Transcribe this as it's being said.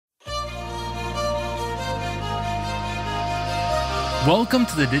Welcome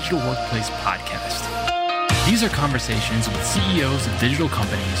to the Digital Workplace Podcast. These are conversations with CEOs of digital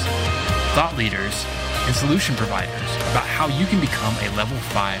companies, thought leaders, and solution providers about how you can become a level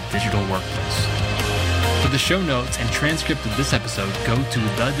 5 digital workplace. For the show notes and transcript of this episode, go to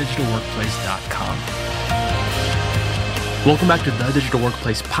thedigitalworkplace.com. Welcome back to the Digital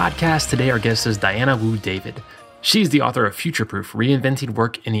Workplace Podcast. Today, our guest is Diana Wu David. She's the author of Future-Proof: Reinventing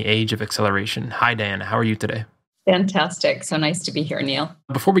Work in the Age of Acceleration. Hi, Diana. How are you today? Fantastic. So nice to be here, Neil.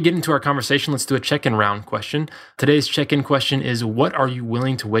 Before we get into our conversation, let's do a check-in round question. Today's check-in question is, what are you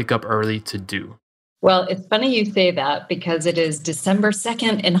willing to wake up early to do? Well, it's funny you say that because it is December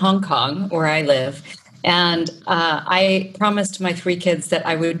 2nd in Hong Kong, where I live. And I promised my 3 kids that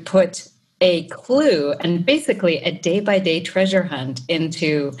I would put a clue and basically a day-by-day treasure hunt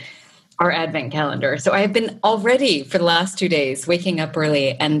into our Advent calendar. So I have been already for the last 2 days waking up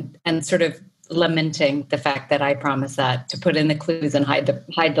early and sort of lamenting the fact that I promised that to put in the clues and hide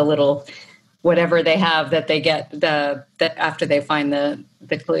the little whatever they have that they get that after they find the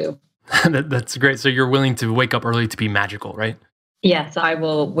clue. That's great. So you're willing to wake up early to be magical, right? Yes, I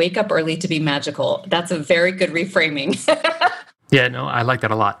will wake up early to be magical. That's a very good reframing. Yeah, no, I like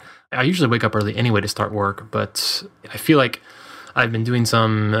that a lot. I usually wake up early anyway to start work, but I feel like I've been doing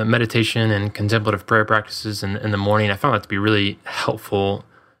some meditation and contemplative prayer practices in the morning. I found that to be really helpful.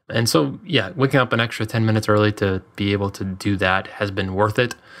 And so, yeah, waking up an extra 10 minutes early to be able to do that has been worth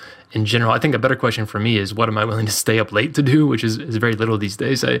it. In general, I think a better question for me is, what am I willing to stay up late to do, which is very little these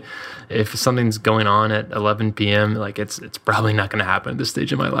days. If something's going on at 11 p.m., like it's probably not going to happen at this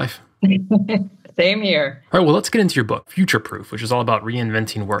stage in my life. Same here. All right, well, let's get into your book, Future-Proof, which is all about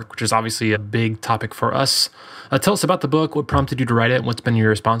reinventing work, which is obviously a big topic for us. Tell us about the book, what prompted you to write it, and what's been your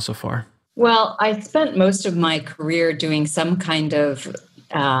response so far? Well, I spent most of my career doing some kind of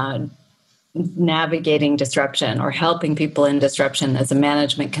navigating disruption or helping people in disruption as a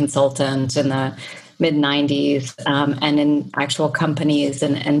management consultant in the mid-90s and in actual companies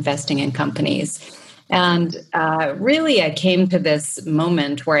and investing in companies. And really, I came to this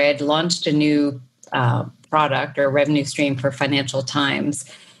moment where I had launched a new product or revenue stream for Financial Times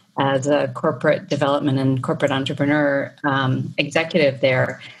as a corporate development and corporate entrepreneur executive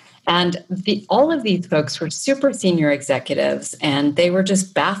there. And all of these folks were super senior executives, and they were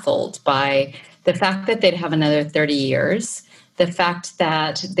just baffled by the fact that they'd have another 30 years, the fact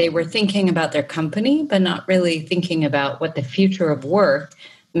that they were thinking about their company, but not really thinking about what the future of work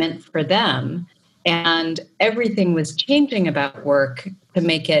meant for them. And everything was changing about work to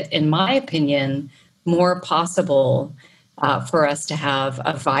make it, in my opinion, more possible for us to have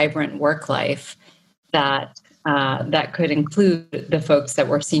a vibrant work life that could include the folks that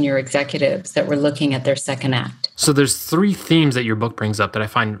were senior executives that were looking at their second act. So there's 3 themes that your book brings up that I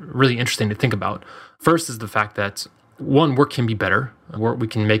find really interesting to think about. First is the fact that, 1, work can be better. We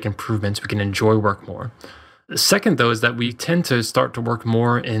can make improvements. We can enjoy work more. The second, though, is that we tend to start to work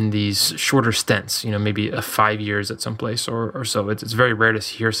more in these shorter stints, maybe 5 years at some place or so. It's very rare to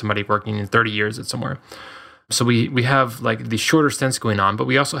hear somebody working in 30 years at somewhere. So we have like these shorter stints going on, but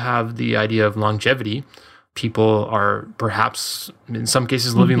we also have the idea of longevity. People are perhaps, in some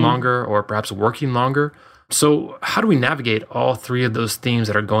cases, living longer or perhaps working longer. So how do we navigate all 3 of those themes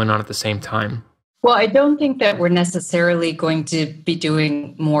that are going on at the same time? Well, I don't think that we're necessarily going to be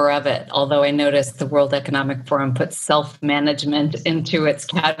doing more of it, although I noticed the World Economic Forum puts self-management into its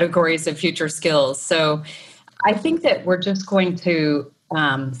categories of future skills. So I think that we're just going to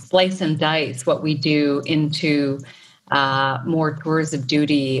slice and dice what we do into more tours of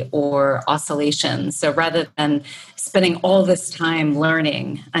duty or oscillations. So rather than spending all this time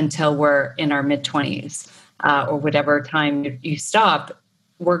learning until we're in our mid-20s or whatever time you stop,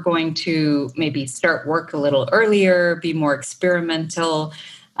 we're going to maybe start work a little earlier, be more experimental,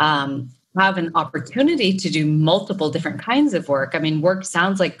 have an opportunity to do multiple different kinds of work. I mean, work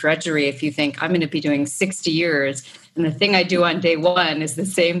sounds like drudgery if you think I'm going to be doing 60 years and the thing I do on day 1 is the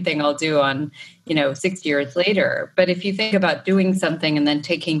same thing I'll do on, 60 years later. But if you think about doing something and then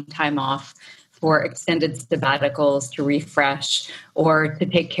taking time off for extended sabbaticals to refresh or to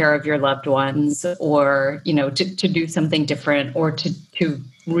take care of your loved ones or, to do something different or to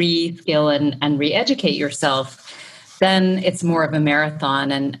re-skill and re-educate yourself, then it's more of a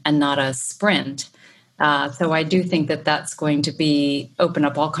marathon and not a sprint. So I do think that that's going to open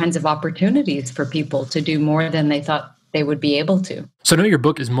up all kinds of opportunities for people to do more than they thought they would be able to. So I know your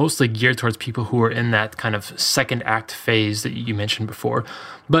book is mostly geared towards people who are in that kind of second act phase that you mentioned before,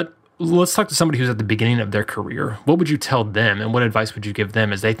 but let's talk to somebody who's at the beginning of their career. What would you tell them and what advice would you give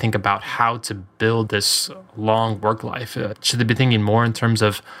them as they think about how to build this long work life? Should they be thinking more in terms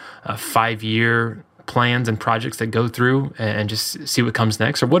of a 5-year plans and projects that go through and just see what comes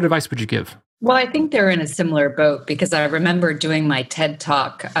next? Or what advice would you give? Well, I think they're in a similar boat because I remember doing my TED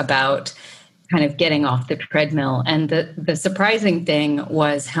talk about kind of getting off the treadmill. And the surprising thing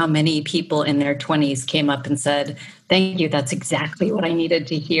was how many people in their 20s came up and said, thank you, that's exactly what I needed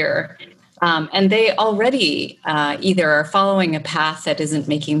to hear. And they already either are following a path that isn't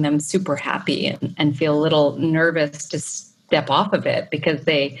making them super happy and feel a little nervous to step off of it because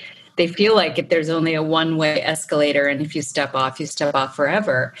they feel like if there's only a one-way escalator and if you step off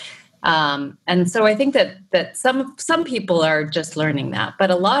forever. And so I think that some people are just learning that, but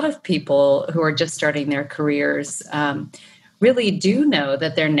a lot of people who are just starting their careers really do know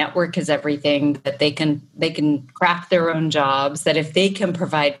that their network is everything, that they can craft their own jobs, that if they can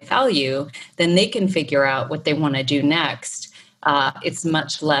provide value, then they can figure out what they want to do next. It's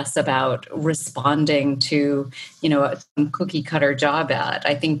much less about responding to, a cookie cutter job ad.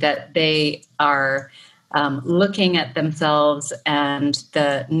 I think that they are looking at themselves and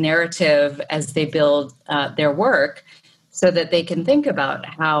the narrative as they build their work so that they can think about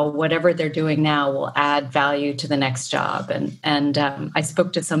how whatever they're doing now will add value to the next job. And I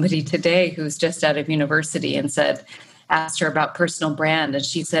spoke to somebody today who's just out of university and asked her about personal brand. And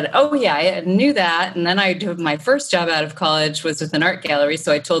she said, oh yeah, I knew that. And then my first job out of college was with an art gallery.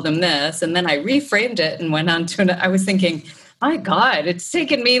 So I told them this, and then I reframed it and went on to I was thinking, my God, it's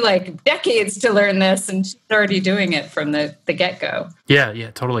taken me like decades to learn this, and she's already doing it from the get-go.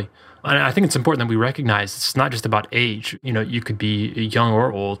 Yeah, totally. And I think it's important that we recognize it's not just about age. You could be young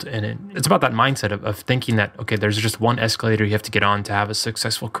or old, and it's about that mindset of thinking that, okay, there's just one escalator you have to get on to have a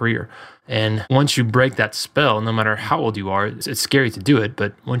successful career. And once you break that spell, no matter how old you are, it's scary to do it,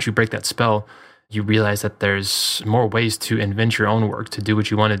 but once you break that spell, you realize that there's more ways to invent your own work, to do what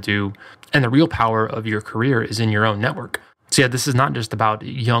you want to do. And the real power of your career is in your own network. So yeah, this is not just about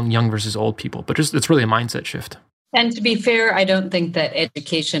young versus old people, but it's really a mindset shift. And to be fair, I don't think that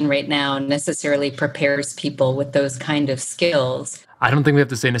education right now necessarily prepares people with those kind of skills. I don't think we have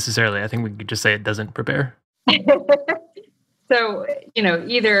to say necessarily. I think we could just say it doesn't prepare. So,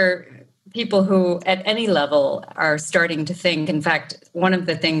 either people who at any level are starting to think, in fact, one of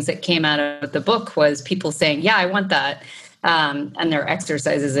the things that came out of the book was people saying, yeah, I want that. And there are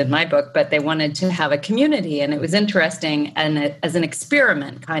exercises in my book, but they wanted to have a community. And it was interesting and as an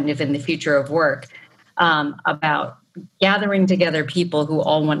experiment kind of in the future of work about gathering together people who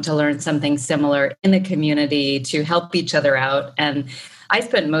all want to learn something similar in a community to help each other out. And I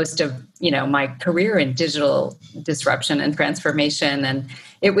spent most of, my career in digital disruption and transformation. And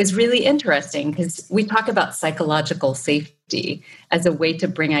it was really interesting because we talk about psychological safety as a way to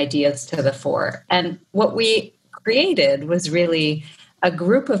bring ideas to the fore. And what we created was really a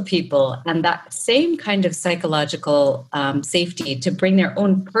group of people and that same kind of psychological safety to bring their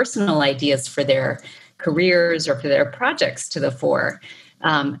own personal ideas for their careers or for their projects to the fore,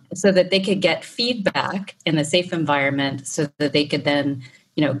 so that they could get feedback in a safe environment so that they could then,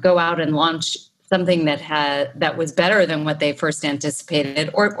 go out and launch something that was better than what they first anticipated,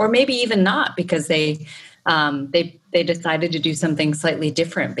 or maybe even not, because they decided to do something slightly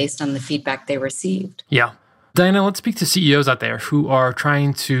different based on the feedback they received. Yeah. Diana, let's speak to CEOs out there who are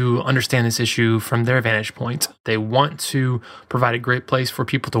trying to understand this issue from their vantage point. They want to provide a great place for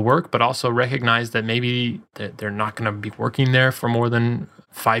people to work, but also recognize that maybe they're not going to be working there for more than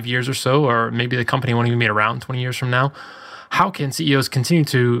 5 years or so, or maybe the company won't even be around 20 years from now. How can CEOs continue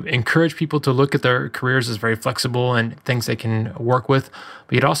to encourage people to look at their careers as very flexible and things they can work with,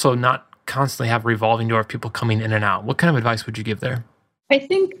 but yet also not constantly have a revolving door of people coming in and out? What kind of advice would you give there? I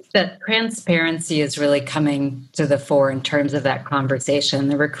think that transparency is really coming to the fore in terms of that conversation,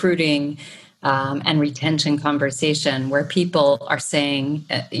 the recruiting and retention conversation, where people are saying,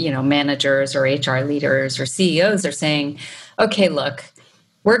 managers or HR leaders or CEOs are saying, okay, look,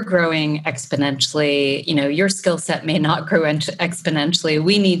 we're growing exponentially. Your skill set may not grow exponentially.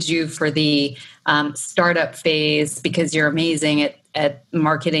 We need you for the startup phase because you're amazing at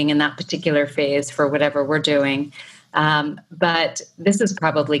marketing in that particular phase for whatever we're doing. But this is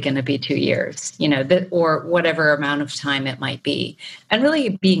probably going to be 2 years, or whatever amount of time it might be. And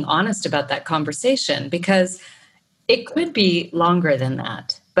really being honest about that conversation, because it could be longer than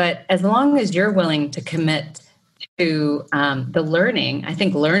that. But as long as you're willing to commit to the learning, I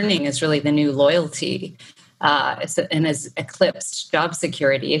think learning is really the new loyalty and has eclipsed job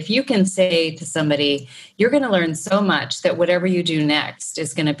security. If you can say to somebody, you're going to learn so much that whatever you do next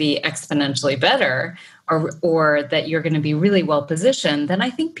is going to be exponentially better, or that you're going to be really well positioned, then I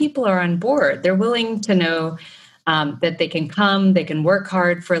think people are on board. They're willing to know that they can come, they can work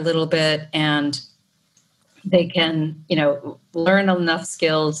hard for a little bit, and They can, learn enough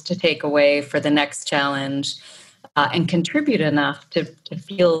skills to take away for the next challenge, and contribute enough to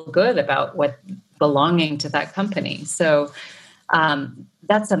feel good about what belonging to that company. So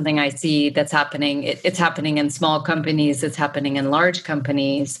that's something I see that's happening. It's happening in small companies. It's happening in large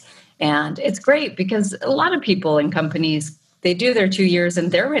companies. And it's great because a lot of people in companies, they do their 2 years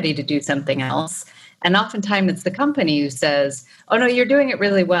and they're ready to do something else. And oftentimes it's the company who says, oh, no, you're doing it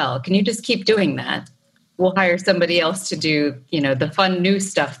really well. Can you just keep doing that? We'll hire somebody else to do, the fun new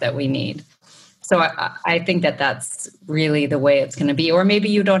stuff that we need. So I think that that's really the way it's going to be. Or maybe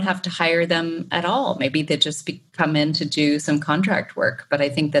you don't have to hire them at all. Maybe they just come in to do some contract work. But I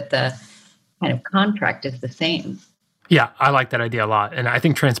think that the kind of contract is the same. Yeah, I like that idea a lot. And I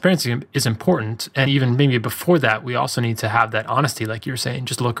think transparency is important. And even maybe before that, we also need to have that honesty, like you're saying.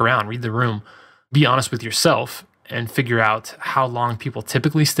 Just look around, read the room, be honest with yourself, and figure out how long people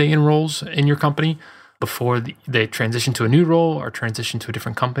typically stay in roles in your company before they transition to a new role or transition to a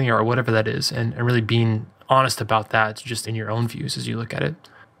different company or whatever that is, and really being honest about that just in your own views as you look at it.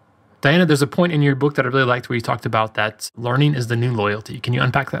 Diana, there's a point in your book that I really liked where you talked about that learning is the new loyalty. Can you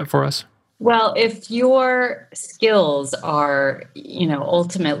unpack that for us? Well, if your skills are,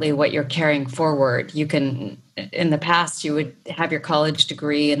 ultimately what you're carrying forward, you can, in the past, you would have your college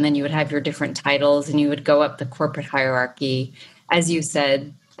degree and then you would have your different titles and you would go up the corporate hierarchy. As you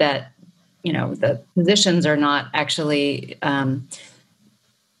said, that the positions are not actually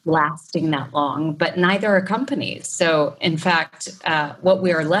lasting that long, but neither are companies. So, in fact, what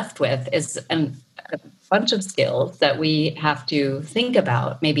we are left with is a bunch of skills that we have to think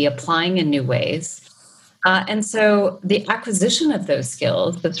about, maybe applying in new ways. And so the acquisition of those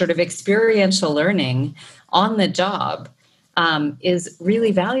skills, the sort of experiential learning on the job, is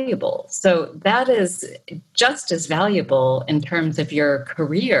really valuable. So that is just as valuable in terms of your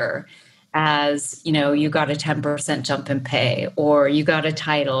career as, you got a 10% jump in pay or you got a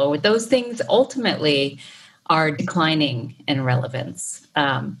title. Those things ultimately are declining in relevance.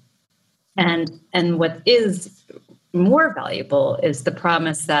 And what is more valuable is the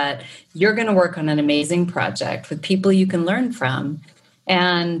promise that you're going to work on an amazing project with people you can learn from.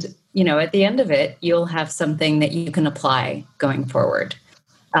 And, at the end of it, you'll have something that you can apply going forward.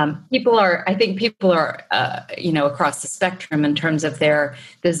 People are across the spectrum in terms of their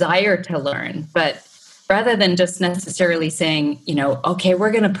desire to learn, but rather than just necessarily saying, okay,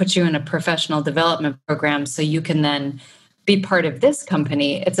 we're going to put you in a professional development program so you can then be part of this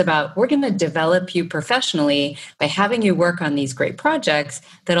company. It's about, we're going to develop you professionally by having you work on these great projects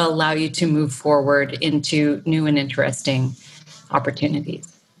that'll allow you to move forward into new and interesting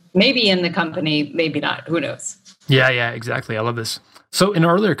opportunities. Maybe in the company, maybe not, who knows? Yeah, exactly. I love this. So in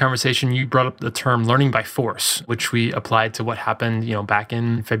our earlier conversation, you brought up the term learning by force, which we applied to what happened, back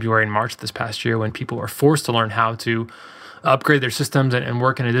in February and March this past year when people were forced to learn how to upgrade their systems and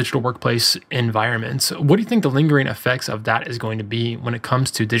work in a digital workplace environment. What do you think the lingering effects of that is going to be when it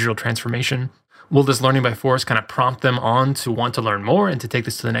comes to digital transformation? Will this learning by force kind of prompt them on to want to learn more and to take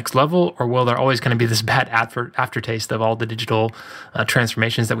this to the next level? Or will there always going to be this bad aftertaste of all the digital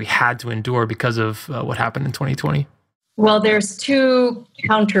transformations that we had to endure because of what happened in 2020? Well, there's two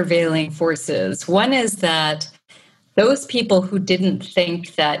countervailing forces. One is that those people who didn't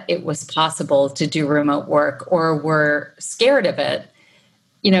think that it was possible to do remote work or were scared of it,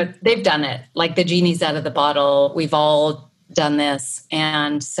 they've done it. Like the genie's out of the bottle. We've all done this.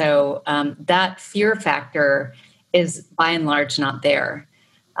 And so that fear factor is by and large not there.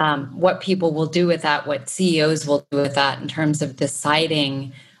 What people will do with that, what CEOs will do with that in terms of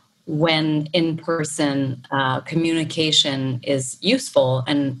deciding when in-person communication is useful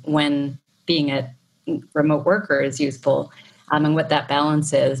and when being a remote worker is useful, and what that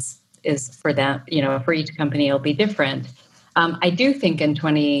balance is for them, for each company, it'll be different. I do think in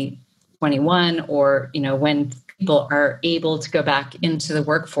 2021 or, when people are able to go back into the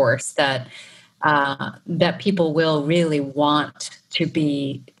workforce that people will really want to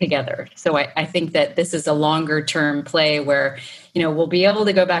be together. So I think that this is a longer term play where, we'll be able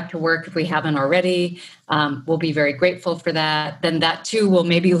to go back to work if we haven't already. We'll be very grateful for that. Then that too will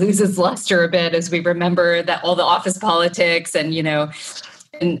maybe lose its luster a bit as we remember that all the office politics and,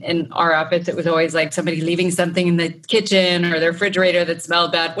 in our office, it was always like somebody leaving something in the kitchen or the refrigerator that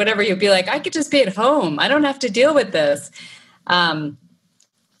smelled bad, whatever. You'd be like, I could just be at home. I don't have to deal with this.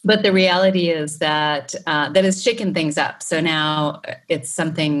 But the reality is that that has shaken things up. So now it's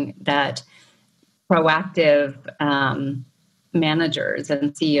something that proactive managers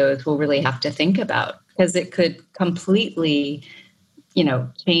and CEOs will really have to think about, because it could completely,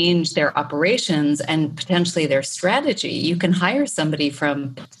 change their operations and potentially their strategy. You can hire somebody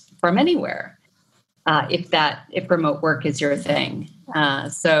from anywhere. if remote work is your thing.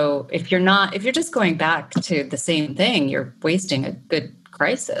 So if you're just going back to the same thing, you're wasting a good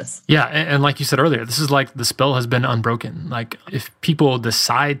crisis. Yeah, and like you said earlier, this is like the spell has been unbroken. Like if people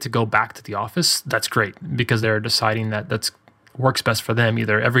decide to go back to the office, that's great because they're deciding that that's works best for them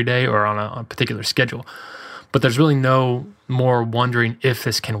either every day or on a particular schedule. But there's really no more wondering if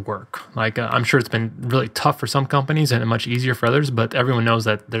this can work. Like I'm sure it's been really tough for some companies and much easier for others, but everyone knows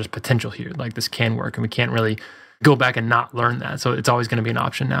that there's potential here. Like this can work and we can't really go back and not learn that. So it's always going to be an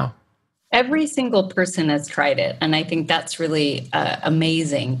option now. Every single person has tried it. And I think that's really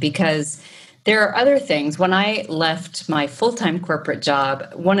amazing because there are other things. When I left my full-time corporate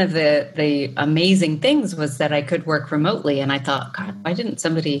job, one of the amazing things was that I could work remotely. And I thought, God, why didn't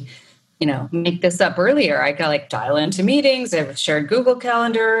somebody make this up earlier? I got dial into meetings. I have a shared Google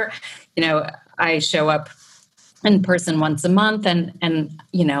Calendar. I show up in person once a month and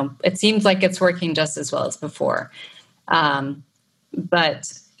it seems like it's working just as well as before.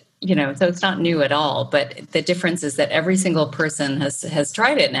 But so it's not new at all, but the difference is that every single person has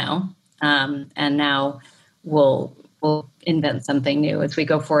tried it now. And now we'll invent something new as we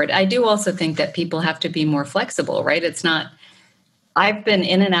go forward. I do also think that people have to be more flexible, right? It's not, I've been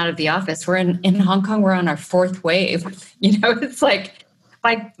in and out of the office. We're in Hong Kong, we're on our fourth wave. It's like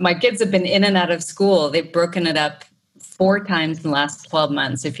my kids have been in and out of school. They've broken it up 4 times in the last 12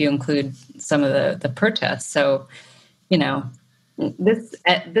 months, if you include some of the protests. So,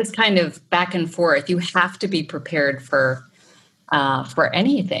 this kind of back and forth, you have to be prepared for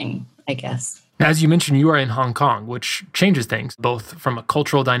anything, I guess. As you mentioned, you are in Hong Kong, which changes things, both from a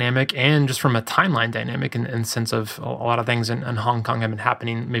cultural dynamic and just from a timeline dynamic in the sense of a lot of things in Hong Kong have been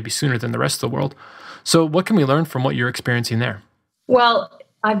happening maybe sooner than the rest of the world. So what can we learn from what you're experiencing there? Well,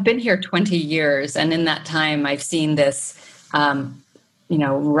 I've been here 20 years, and in that time, I've seen this,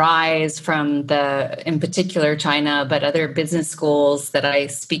 rise from in particular China, but other business schools that I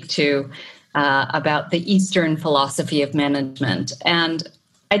speak to about the Eastern philosophy of management. And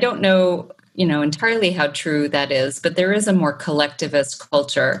I don't know, entirely how true that is, but there is a more collectivist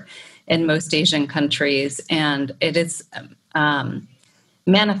culture in most Asian countries, and it is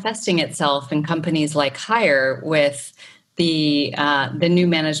manifesting itself in companies like Haier with the new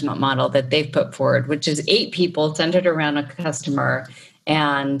management model that they've put forward, which is 8 people centered around a customer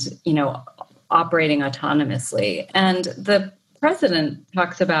and, operating autonomously. And the president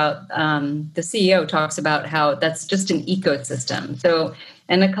talks about, the CEO talks about how that's just an ecosystem. So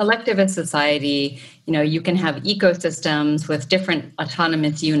in a collectivist society, you can have ecosystems with different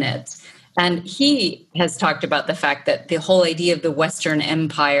autonomous units. And he has talked about the fact that the whole idea of the Western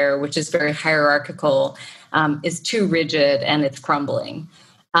Empire, which is very hierarchical, is too rigid and it's crumbling.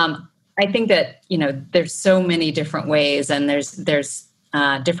 I think that, there's so many different ways, and there's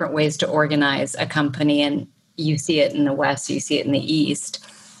different ways to organize a company, and you see it in the West, you see it in the East.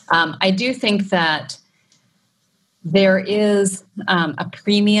 I do think that there is a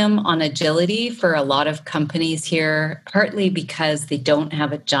premium on agility for a lot of companies here, partly because they don't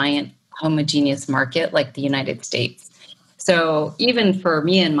have a giant homogeneous market like the United States. So even for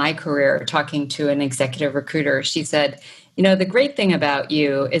me in my career, talking to an executive recruiter, she said, the great thing about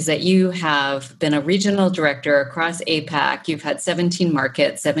you is that you have been a regional director across APAC. You've had 17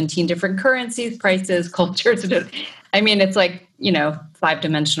 markets, 17 different currencies, prices, cultures. I mean, it's like,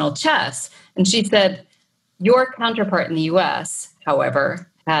 5-dimensional chess. And she said, your counterpart in the US, however,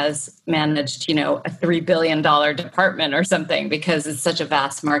 has managed, a $3 billion department or something because it's such a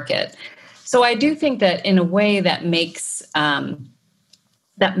vast market. So I do think that in a way that makes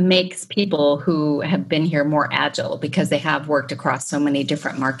people who have been here more agile because they have worked across so many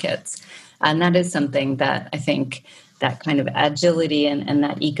different markets. And that is something that I think that kind of agility and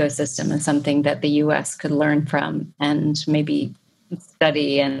that ecosystem is something that the US could learn from and maybe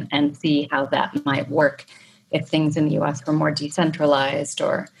study and see how that might work if things in the US were more decentralized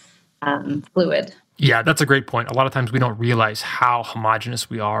or fluid. Yeah, that's a great point. A lot of times we don't realize how homogenous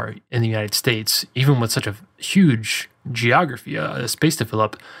we are in the United States, even with such a huge geography, space to fill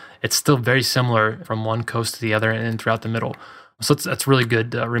up. It's still very similar from one coast to the other and throughout the middle. So that's a really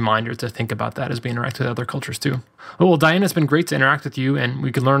good reminder to think about that as we interact with other cultures too. Well, Diana, it's been great to interact with you, and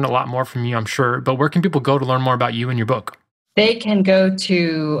we could learn a lot more from you, I'm sure. But where can people go to learn more about you and your book? They can go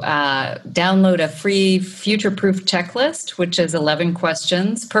to download a free future-proof checklist, which is 11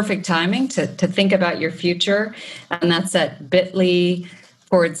 questions, perfect timing to think about your future. And that's at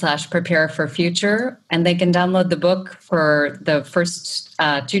bit.ly/prepare for future. And they can download the book for the first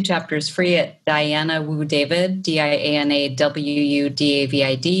 2 chapters free at DianaWuDavid,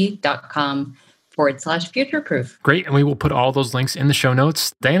 DianaWuDavid.com /futureproof. Great. And we will put all those links in the show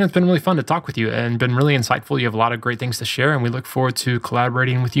notes. Diana, it's been really fun to talk with you and been really insightful. You have a lot of great things to share, and we look forward to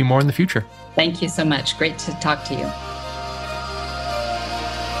collaborating with you more in the future. Thank you so much. Great to talk to you.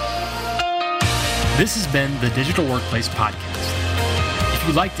 This has been the Digital Workplace Podcast. If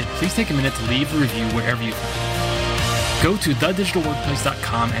you liked it, please take a minute to leave a review wherever you found it. Go to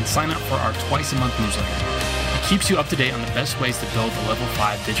thedigitalworkplace.com and sign up for our twice-a-month newsletter. It keeps you up to date on the best ways to build a Level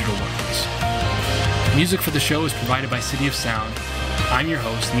 5 digital workplace. Music for the show is provided by City of Sound. I'm your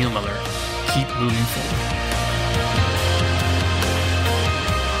host, Neil Miller. Keep moving forward.